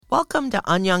Welcome to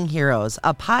Unyoung Heroes,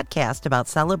 a podcast about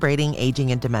celebrating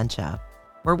aging and dementia,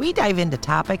 where we dive into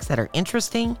topics that are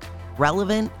interesting,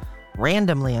 relevant,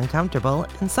 randomly uncomfortable,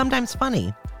 and sometimes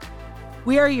funny.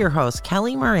 We are your hosts,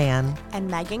 Kelly Moran and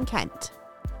Megan Kent.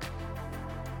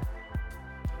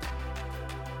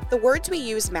 The words we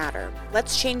use matter.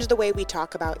 Let's change the way we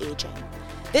talk about aging.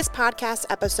 This podcast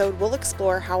episode will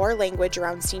explore how our language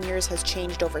around seniors has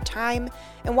changed over time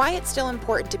and why it's still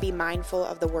important to be mindful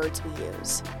of the words we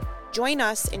use. Join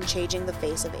us in changing the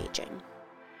face of aging.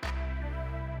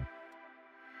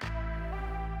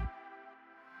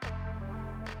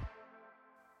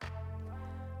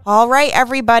 All right,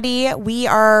 everybody, we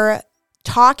are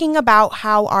talking about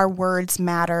how our words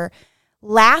matter.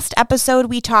 Last episode,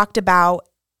 we talked about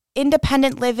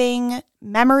independent living,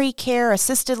 memory care,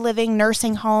 assisted living,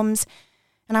 nursing homes.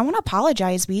 And I want to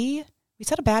apologize. We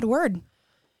said a bad word.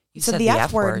 You said the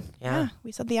F word. Yeah,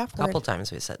 we said the F word. A couple times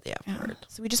we said the F word.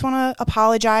 So we just want to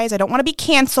apologize. I don't want to be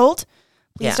canceled.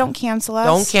 Please don't cancel us.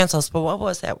 Don't cancel us. But what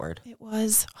was that word? It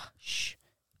was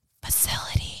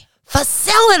facility.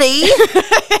 Facility?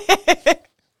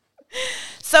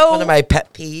 So one of my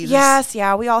pet peeves. Yes,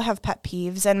 yeah, we all have pet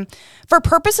peeves. And for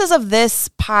purposes of this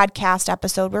podcast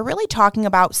episode, we're really talking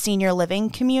about senior living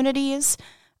communities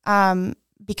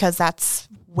because that's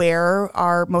where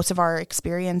most of our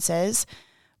experience is.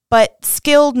 But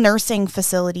skilled nursing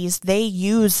facilities, they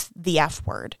use the F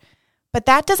word. But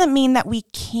that doesn't mean that we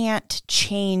can't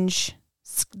change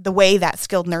the way that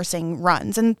skilled nursing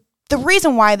runs. And the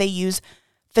reason why they use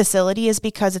facility is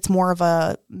because it's more of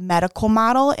a medical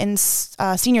model, and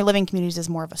senior living communities is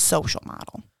more of a social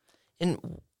model. And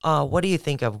what do you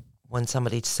think of when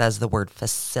somebody says the word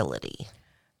facility?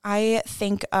 I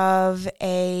think of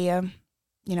a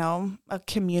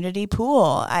community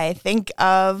pool. I think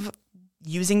of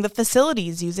using the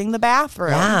facilities, using the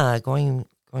bathroom. Yeah, going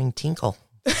tinkle.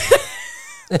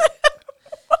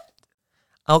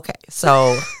 Okay,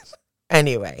 so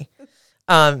anyway.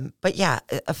 But yeah,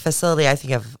 a facility, I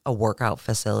think of a workout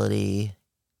facility,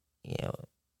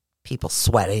 people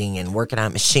sweating and working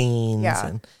on machines.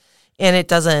 Yeah. And it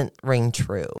doesn't ring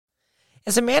true.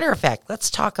 As a matter of fact, let's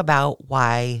talk about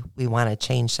why we want to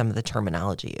change some of the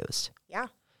terminology used. Yeah.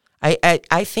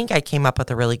 I think I came up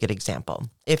with a really good example.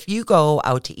 If you go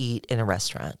out to eat in a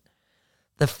restaurant,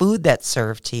 the food that's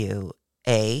served to you,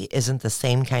 A, isn't the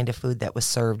same kind of food that was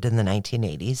served in the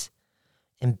 1980s.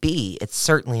 And B, it's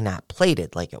certainly not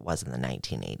plated like it was in the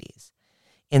 1980s.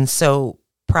 And so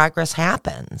progress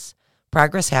happens.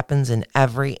 Progress happens in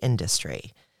every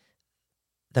industry.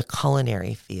 The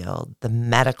culinary field, the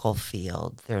medical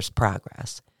field, there's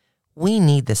progress. We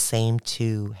need the same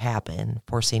to happen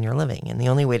for senior living. And the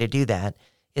only way to do that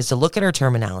is to look at our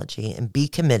terminology and be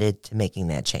committed to making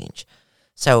that change.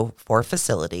 So for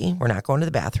facility, we're not going to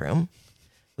the bathroom.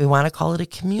 We want to call it a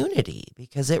community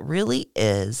because it really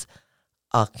is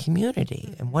a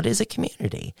community. And what is a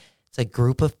community? It's a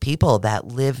group of people that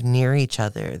live near each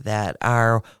other, that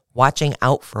are watching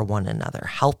out for one another,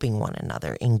 helping one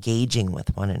another, engaging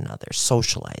with one another,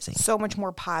 socializing. So much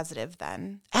more positive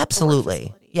than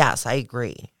Absolutely. Yes, I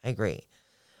agree.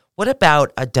 What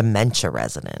about a dementia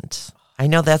resident? I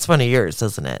know that's one of yours,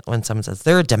 isn't it? When someone says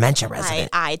they're a dementia resident.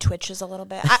 My eye twitches a little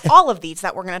bit. All of these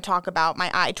that we're going to talk about, my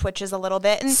eye twitches a little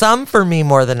bit. And some for me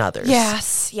more than others.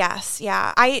 Yes.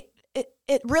 Yeah.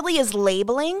 It really is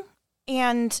labeling,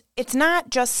 and it's not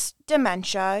just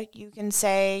dementia. You can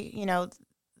say,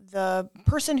 the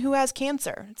person who has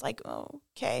cancer. It's like, oh,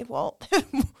 okay, well,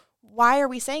 why are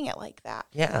we saying it like that?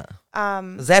 Yeah.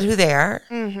 Is that who they are?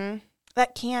 Mm-hmm.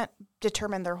 That can't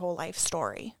determine their whole life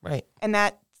story. Right. And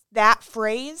that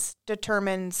phrase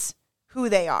determines who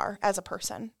they are as a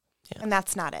person. Yeah. And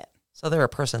that's not it. So they're a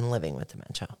person living with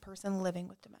dementia. A person living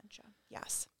with dementia,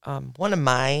 yes. One of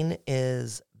mine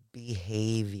is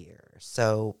behavior.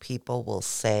 So people will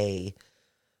say,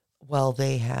 well,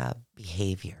 they have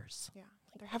behaviors. Yeah,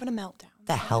 they're having a meltdown.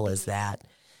 The hell is that?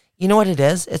 You know what it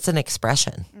is? It's an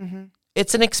expression. Mm-hmm.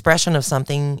 It's an expression of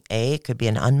something. A, it could be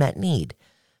an unmet need.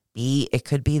 B, it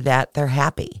could be that they're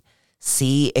happy.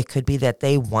 C, it could be that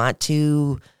they want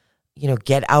to,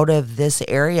 get out of this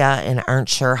area and aren't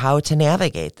sure how to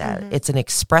navigate that. Mm-hmm. It's an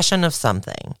expression of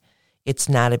something. It's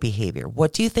not a behavior.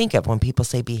 What do you think of when people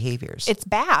say behaviors? It's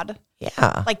bad.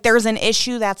 Yeah. Like there's an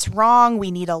issue that's wrong.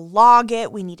 We need to log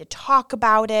it. We need to talk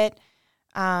about it.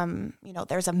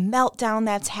 There's a meltdown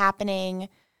that's happening.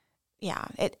 Yeah.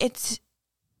 It's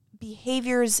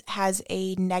behaviors has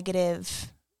a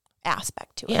negative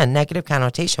aspect to it. Yeah, negative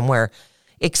connotation where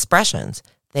expressions,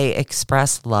 they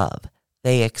express love.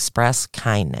 They express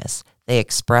kindness. They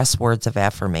express words of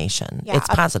affirmation. Yeah, it's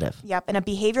positive. Yep. And a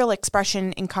behavioral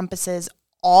expression encompasses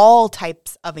all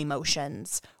types of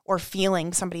emotions or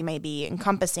feelings somebody may be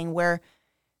encompassing, where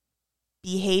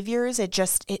behaviors, it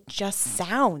just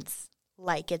sounds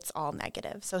like it's all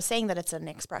negative. So saying that it's an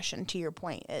expression, to your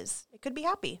point, is it could be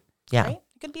happy. Yeah. Right?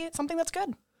 It could be something that's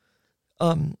good.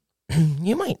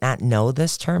 You might not know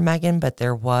this term, Megan, but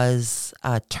there was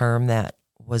a term that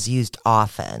was used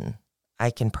often. I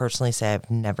can personally say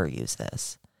I've never used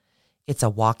this. It's a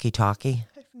walkie-talkie.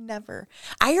 Never.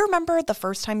 I remember the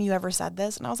first time you ever said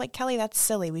this, and I was like, Kelly, that's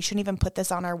silly. We shouldn't even put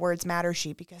this on our words matter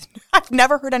sheet because I've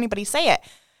never heard anybody say it.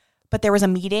 But there was a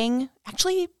meeting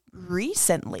actually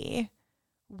recently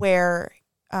where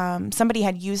somebody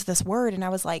had used this word, and I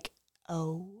was like,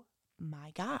 oh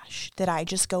my gosh, did I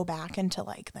just go back into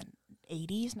like the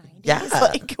 80s, 90s? Yeah.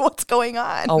 Like, what's going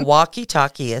on? A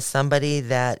walkie-talkie is somebody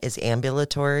that is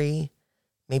ambulatory,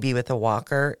 maybe with a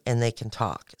walker, and they can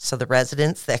talk. So the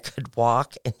residents that could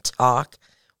walk and talk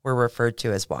were referred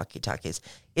to as walkie-talkies.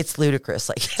 It's ludicrous.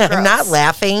 Like, I'm not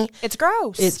laughing. It's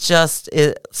gross. It's just,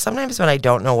 sometimes when I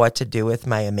don't know what to do with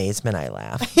my amazement, I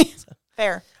laugh.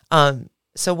 Fair.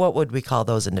 So what would we call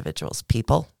those individuals?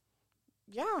 People?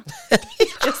 Yeah.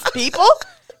 Just people?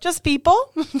 Just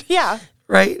people? Yeah.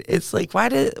 Right? It's like, why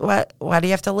do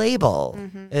you have to label?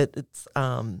 Mm-hmm. It's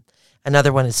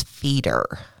another one is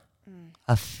feeder.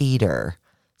 A feeder,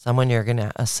 someone you're going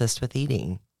to assist with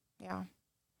eating. Yeah.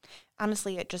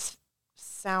 Honestly, it just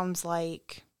sounds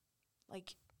like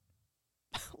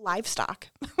livestock,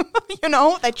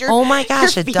 that you're, oh my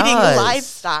gosh, you're it feeding does.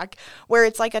 livestock, where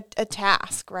it's like a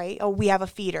task, right? Oh, we have a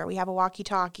feeder, we have a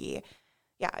walkie-talkie.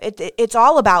 Yeah, it's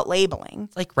all about labeling.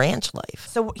 It's like ranch life.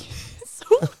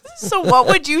 So what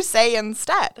would you say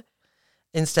instead?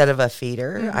 Instead of a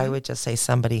feeder, Mm-hmm. I would just say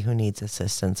somebody who needs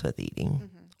assistance with eating.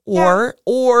 Mm-hmm.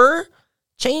 Or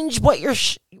change what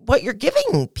you're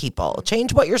giving people.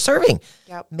 Change what you're serving.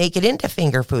 Yep. Make it into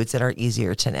finger foods that are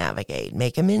easier to navigate.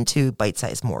 Make them into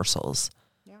bite-sized morsels.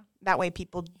 Yeah. That way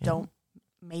people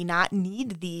may not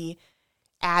need the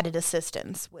added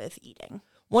assistance with eating.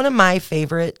 One of my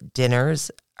favorite dinners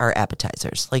are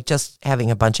appetizers. Like just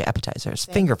having a bunch of appetizers.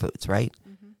 Same. Finger foods, right?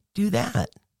 Mm-hmm. Do that.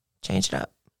 Change it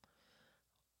up.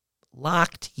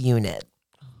 Locked unit.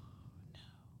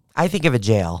 I think of a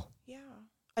jail. Yeah.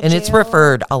 And it's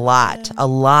referred a lot. A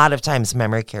lot of times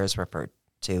memory care is referred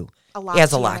to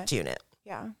as a locked unit.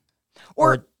 Yeah.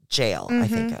 Or jail, I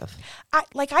think of.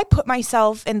 I put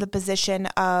myself in the position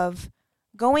of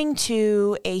going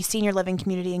to a senior living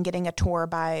community and getting a tour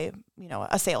by,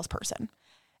 a salesperson.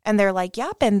 And they're like,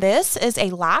 yep, and this is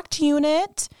a locked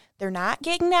unit. They're not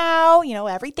getting out.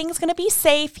 Everything's going to be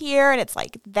safe here. And it's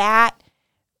like that.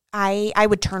 I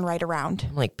would turn right around.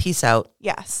 I'm like, peace out.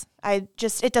 Yes. It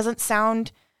doesn't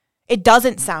sound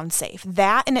safe.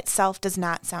 That in itself does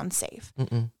not sound safe.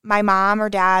 Mm-mm. My mom or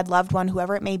dad, loved one,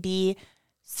 whoever it may be,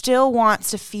 still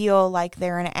wants to feel like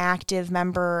they're an active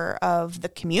member of the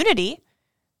community.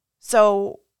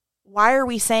 So why are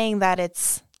we saying that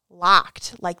it's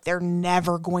locked, like they're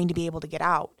never going to be able to get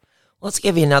out? Let's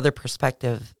give you another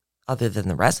perspective other than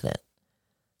the resident.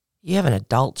 You have an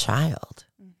adult child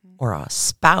or a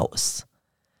spouse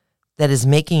that is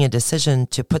making a decision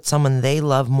to put someone they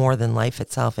love more than life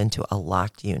itself into a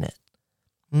locked unit.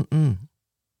 It's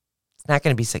not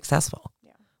going to be successful.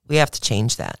 Yeah. We have to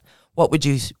change that. What would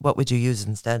you use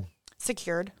instead?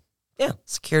 Secured. Yeah,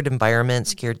 secured environment,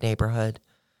 secured neighborhood.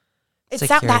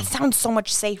 That sounds so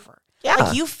much safer. Yeah.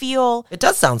 Like you feel it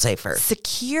does sound safer.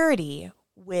 Security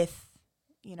with,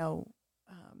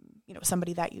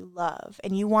 somebody that you love,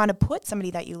 and you want to put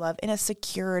somebody that you love in a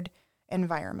secured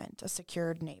environment, a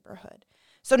secured neighborhood.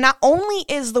 So not only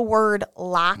is the word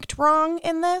locked wrong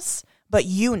in this, but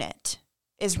unit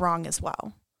is wrong as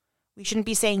well. We shouldn't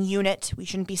be saying unit. We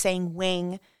shouldn't be saying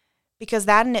wing, because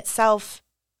that in itself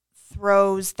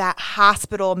throws that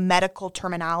hospital medical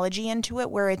terminology into it,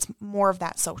 where it's more of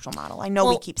that social model. I know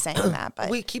we keep saying that,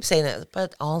 but we keep saying that.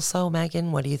 But also,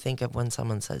 Megan, what do you think of when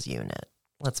someone says unit?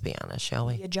 Let's be honest, shall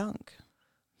we? A junk.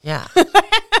 Yeah.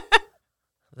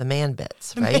 The man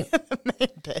bits, right? The man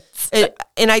bits.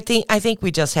 And I think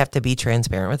we just have to be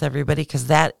transparent with everybody, because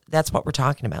that's what we're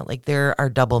talking about. Like, there are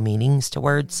double meanings to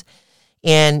words.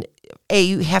 And A,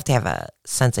 you have to have a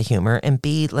sense of humor, and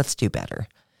B, let's do better.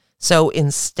 So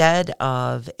instead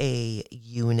of a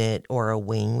unit or a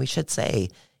wing, we should say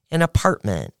an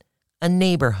apartment, a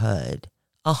neighborhood,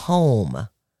 a home. Agreed.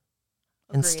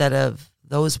 Instead of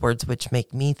those words, which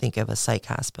make me think of a psych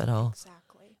hospital.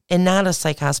 Exactly. And not a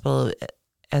psych hospital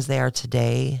as they are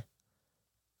today.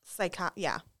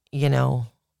 Yeah. The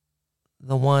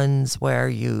ones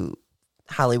where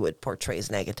Hollywood portrays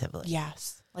negatively.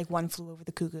 Yes. Like One Flew Over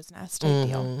the Cuckoo's Nest type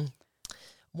deal.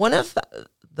 One of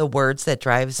the words that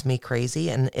drives me crazy,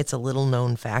 and it's a little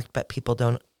known fact, but people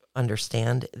don't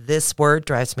understand, this word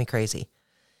drives me crazy,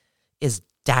 is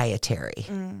dietary.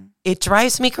 It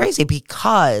drives me crazy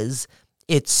because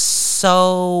it's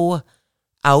so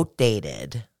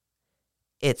outdated.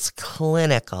 It's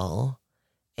clinical.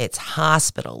 It's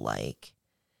hospital-like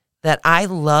that I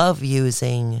love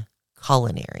using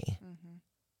culinary.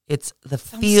 It's the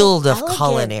field of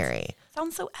culinary.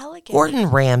 Sounds so elegant. Gordon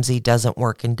Ramsay doesn't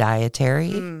work in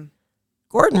dietary.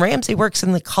 Gordon Ramsay works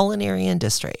in the culinary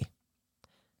industry.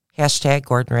 Hashtag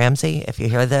Gordon Ramsay. If you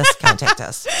hear this, contact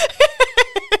us.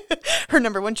 Her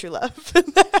number one true love.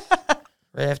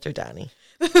 Right after Donnie.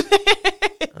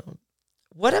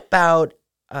 What about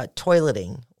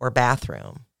toileting or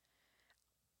bathroom?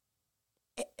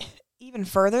 Even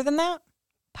further than that,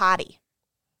 potty.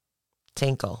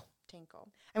 Tinkle.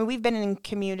 I mean, we've been in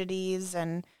communities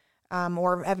and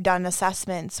or have done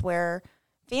assessments where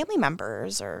family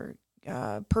members or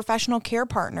professional care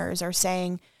partners are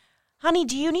saying, honey,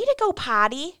 do you need to go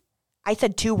potty? I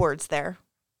said 2 words there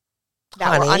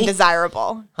that were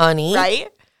undesirable. Honey. Right?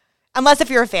 Unless if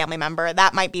you're a family member,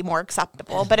 that might be more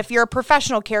acceptable. But if you're a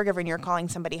professional caregiver and you're calling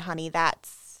somebody honey,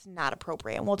 that's not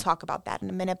appropriate. And we'll talk about that in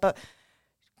a minute. But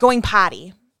going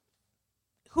potty,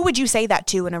 who would you say that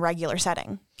to in a regular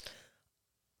setting?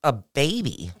 A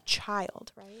baby.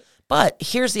 Child, right? But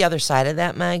here's the other side of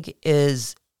that, Meg,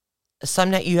 is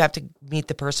sometimes you have to meet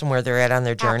the person where they're at on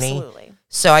their journey. Absolutely.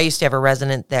 So I used to have a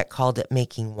resident that called it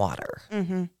making water.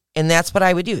 And that's what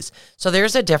I would use. So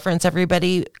there's a difference,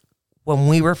 everybody, when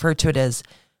we refer to it as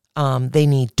they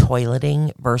need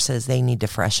toileting versus they need to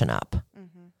freshen up.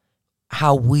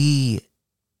 How we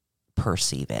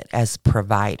perceive it as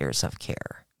providers of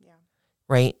care. Yeah.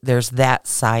 Right? There's that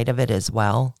side of it as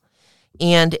well.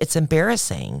 And it's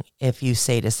embarrassing if you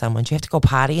say to someone, you have to go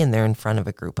potty, and they're in front of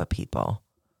a group of people.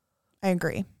 I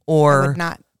agree. Or, I would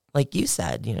not, like you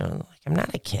said, I'm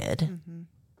not a kid.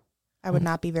 I would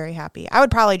not be very happy. I would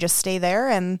probably just stay there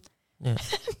and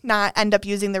not end up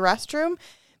using the restroom,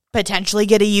 potentially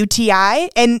get a UTI.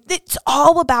 And it's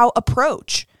all about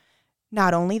approach.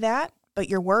 Not only that, but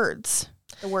your words,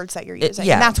 the words that you're using.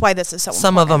 And that's why this is so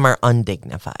Some important. of them are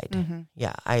undignified.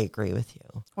 Yeah, I agree with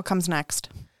you. What comes next?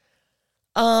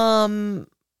 Asking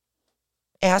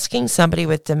somebody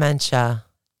with dementia,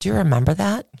 do you remember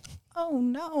that? Oh,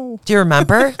 no. Do you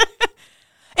remember?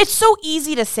 It's so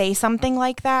easy to say something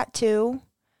like that, too.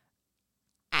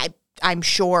 I'm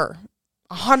sure,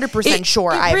 100%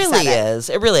 sure I've really said it. is.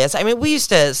 It really is. I mean, we used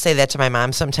to say that to my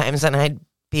mom sometimes, and I'd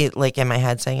be like in my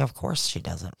head saying, of course she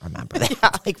doesn't remember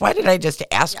that. Like, why did I just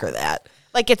ask her that?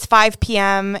 Like, it's 5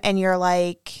 p.m. and you're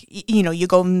like, you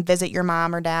go and visit your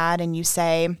mom or dad and you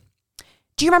say,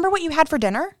 do you remember what you had for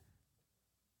dinner?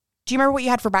 Do you remember what you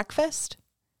had for breakfast?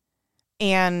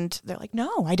 And they're like,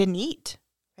 no, I didn't eat.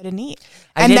 And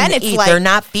then it's like, they're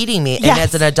not feeding me. Yes. And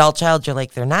as an adult child, you're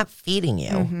like, they're not feeding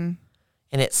you.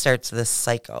 And it starts this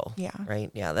cycle. Yeah. Right?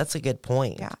 Yeah, that's a good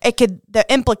point. Yeah. The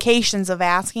implications of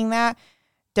asking that,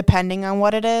 depending on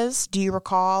what it is, do you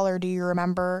recall or do you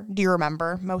remember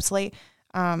mostly,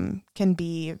 can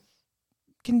be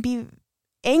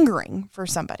angering for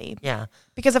somebody. Yeah.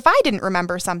 Because if I didn't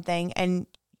remember something and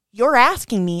you're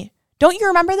asking me, don't you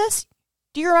remember this?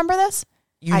 Do you remember this?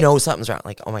 You know something's wrong.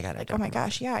 Like, oh my God, I don't. Oh my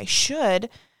gosh, yeah, I should.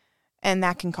 And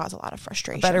that can cause a lot of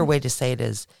frustration. A better way to say it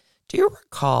is, do you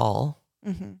recall?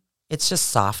 It's just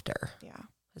softer. Yeah.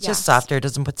 It's just softer. It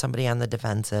doesn't put somebody on the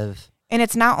defensive. And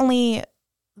it's not only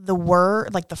the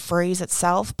word, like the phrase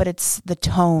itself, but it's the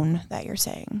tone that you're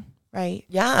saying, right?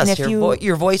 Yes, and if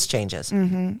your voice changes.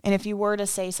 And if you were to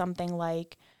say something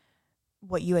like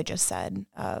what you had just said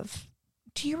of,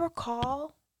 do you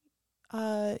recall,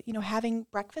 having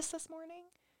breakfast this morning?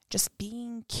 Just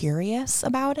being curious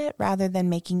about it rather than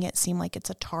making it seem like it's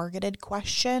a targeted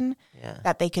question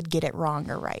that they could get it wrong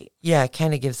or right. Yeah, it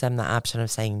kind of gives them the option of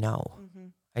saying no.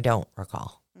 I don't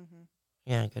recall.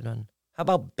 Yeah, good one. How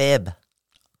about bib?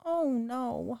 Oh,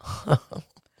 no.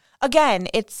 Again,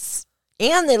 it's...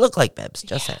 And they look like bibs,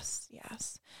 just saying.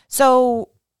 Yes.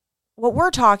 So what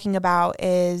we're talking about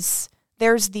is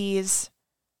there's these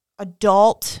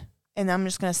adult... And I'm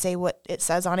just going to say what it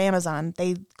says on Amazon.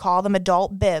 They call them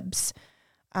adult bibs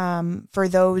for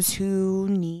those who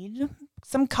need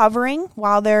some covering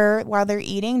while they're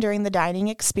eating during the dining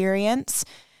experience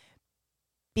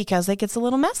because it gets a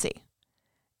little messy.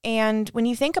 And when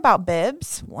you think about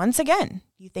bibs, once again,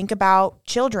 you think about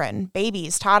children,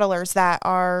 babies, toddlers that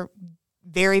are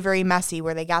very, very messy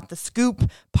where they got the scoop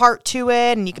part to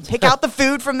it and you can pick out the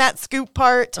food from that scoop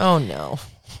part. Oh, no.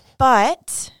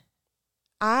 But...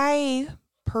 I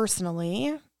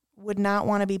personally would not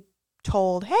want to be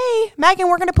told, hey, Megan,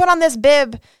 we're going to put on this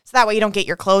bib so that way you don't get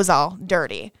your clothes all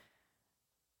dirty.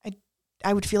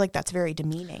 I would feel like that's very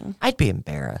demeaning. I'd be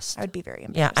embarrassed. I would be very Yeah,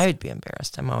 embarrassed. I would be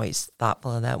embarrassed. I'm always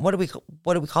thoughtful of that. What do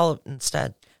we call it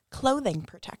instead? Clothing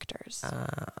protectors.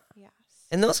 Yes.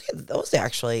 And those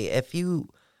actually, if you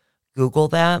Google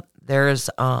that, there's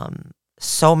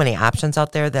so many options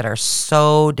out there that are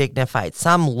so dignified.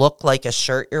 Some look like a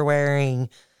shirt you're wearing.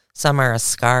 Some are a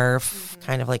scarf,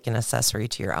 kind of like an accessory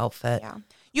to your outfit. Yeah.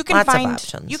 You can Lots of find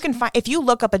options. if you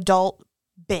look up adult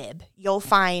bib, you'll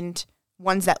find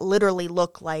ones that literally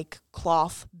look like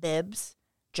cloth bibs,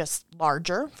 just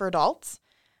larger for adults.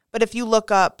 But if you look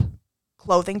up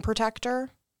clothing protector,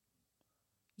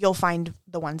 you'll find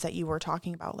the ones that you were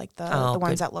talking about, like the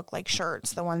ones that look like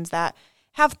shirts, the ones that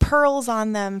have pearls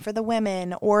on them for the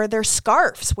women, or they're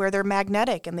scarves where they're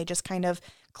magnetic and they just kind of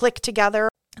click together.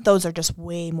 Those are just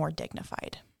way more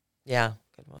dignified. Yeah.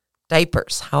 Good one.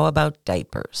 Diapers. How about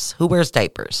diapers? Who wears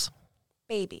diapers?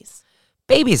 Babies.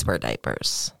 Babies wear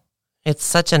diapers. It's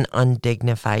such an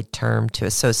undignified term to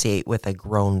associate with a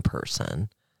grown person.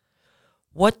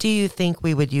 What do you think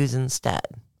we would use instead?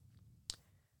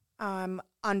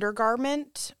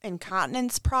 Undergarment,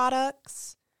 incontinence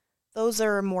products. Those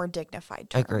are more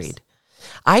dignified terms. Agreed.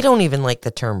 I don't even like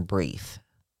the term brief.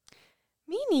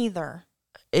 Me neither.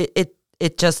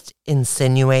 It just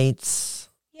insinuates.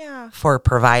 Yeah. For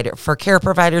care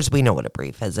providers, we know what a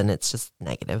brief is, and it's just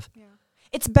negative. Yeah.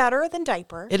 It's better than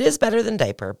diaper. It is better than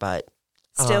diaper, but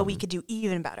still we could do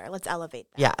even better. Let's elevate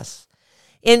that. Yes.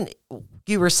 And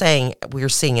you were saying we're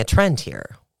seeing a trend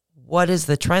here. What is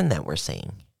the trend that we're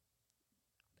seeing?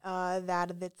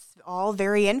 That it's all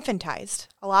very infantized.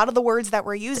 A lot of the words that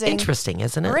we're using Interesting,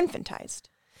 isn't it? are infantized.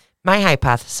 My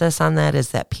hypothesis on that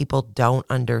is that people don't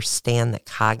understand the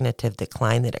cognitive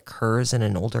decline that occurs in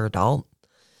an older adult.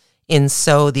 And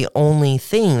so the only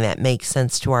thing that makes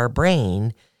sense to our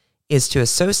brain is to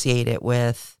associate it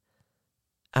with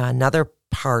another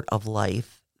part of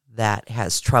life that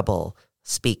has trouble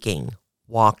speaking,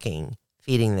 walking,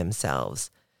 feeding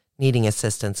themselves, needing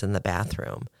assistance in the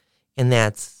bathroom. And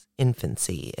that's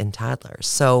infancy and toddlers.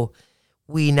 So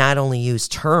we not only use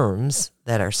terms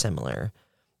that are similar,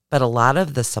 but a lot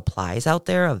of the supplies out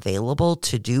there available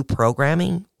to do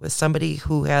programming with somebody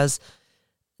who has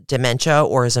dementia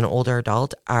or is an older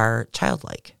adult are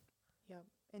childlike. Yep,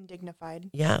 and dignified.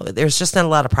 Yeah, there's just not a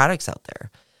lot of products out there.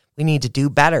 We need to do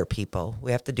better, people.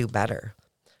 We have to do better.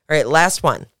 All right, last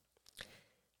one.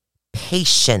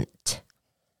 Patient.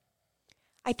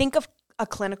 I think of a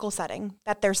clinical setting,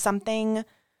 that there's something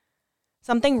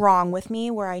wrong with me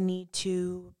where I need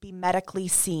to be medically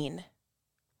seen.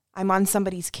 I'm on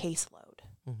somebody's caseload.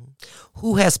 Mm-hmm.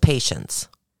 Who has patients?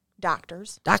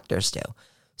 Doctors. Doctors do.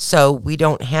 So we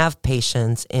don't have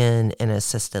patients in an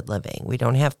assisted living. We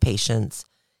don't have patients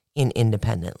in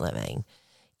independent living.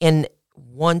 And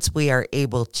once we are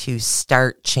able to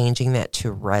start changing that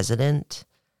to resident,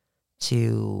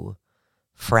 to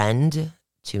friend,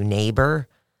 to neighbor,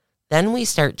 then we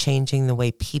start changing the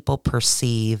way people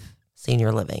perceive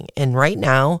senior living. And right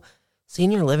now,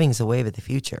 senior living is the wave of the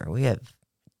future. We have,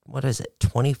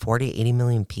 20, 40, 80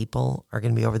 million people are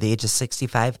going to be over the age of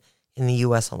 65 in the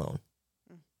U.S. alone.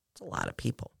 It's a lot of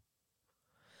people.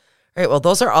 All right, well,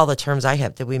 those are all the terms I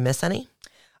have. Did we miss any?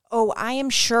 Oh, I am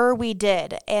sure we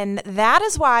did. And that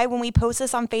is why when we post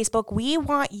this on Facebook, we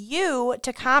want you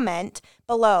to comment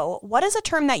below. What is a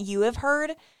term that you have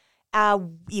heard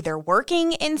either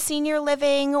working in senior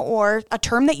living or a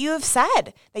term that you have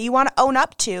said that you want to own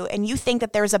up to and you think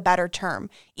that there's a better term?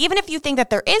 Even if you think that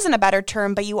there isn't a better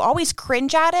term, but you always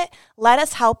cringe at it, let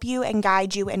us help you and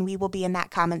guide you, and we will be in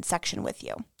that comment section with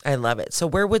you. I love it. So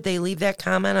where would they leave that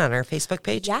comment? On our Facebook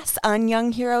page? Yes,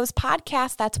 Unyoung Heroes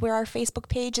Podcast. That's where our Facebook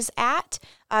page is at.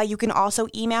 You can also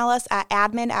email us at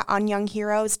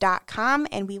admin@unyoungheroes.com,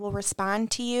 and we will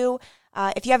respond to you.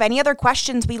 If you have any other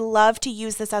questions, we love to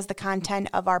use this as the content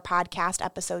of our podcast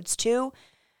episodes too.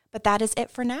 But that is it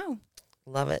for now.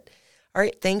 Love it. All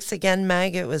right. Thanks again,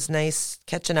 Meg. It was nice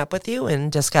catching up with you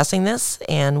and discussing this,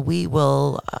 and we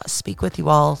will speak with you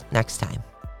all next time.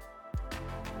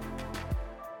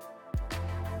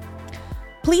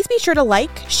 Please be sure to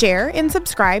like, share, and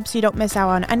subscribe so you don't miss out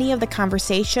on any of the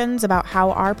conversations about how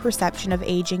our perception of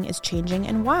aging is changing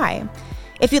and why.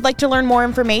 If you'd like to learn more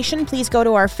information, please go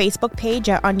to our Facebook page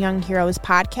at Unyoung Heroes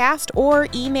Podcast or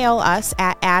email us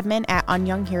at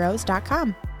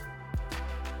admin@unyoungheroes.com.